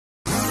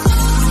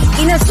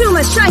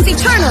Inazuma shines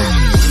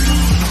eternal!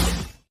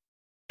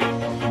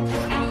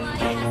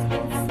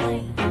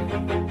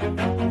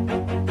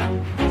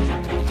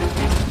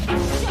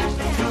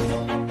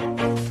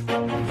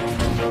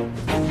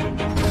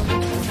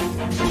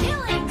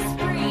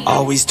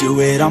 Always do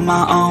it on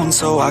my own,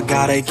 so I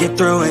gotta get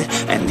through it.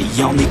 And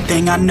the only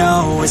thing I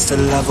know is to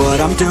love what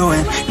I'm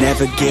doing.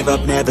 Never give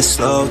up, never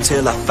slow,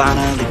 till I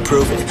finally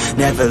prove it.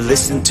 Never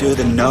listen to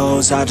the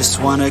no's, I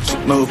just wanna keep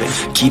moving.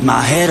 Keep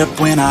my head up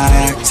when I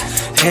act,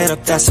 head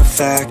up, that's a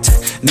fact.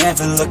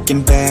 Never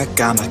looking back,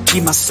 I'ma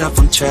keep myself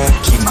on track.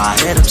 Keep my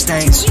head up,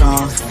 staying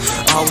strong,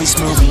 always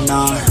moving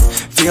on.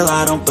 Feel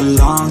I don't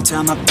belong,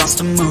 tell my thoughts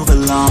to move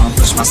along.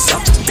 Push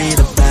myself to be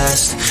the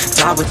best,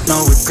 die with no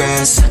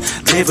regrets.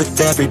 Live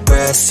with every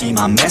breath, see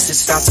my message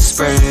start to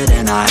spread.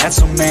 And I had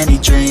so many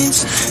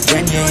dreams,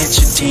 then you hit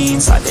your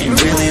teens. Life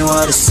ain't really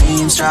what it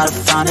seems, try to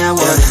find out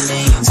what it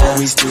means.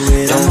 Always do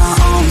it on my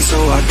own, so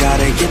I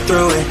gotta get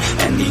through it.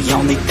 And the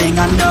only thing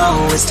I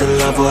know is to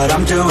love what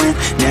I'm doing.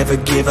 Never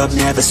give up,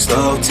 never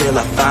slow, till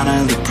I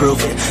finally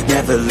prove it.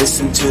 Never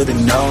listen to the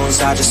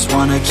no's, I just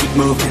wanna keep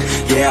moving.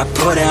 Yeah, I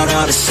put out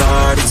all this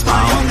art, it's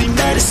my only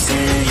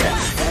medicine, yeah.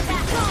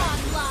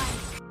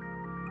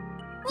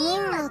 任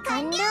務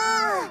完了。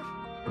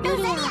ル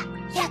リア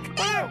100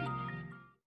点。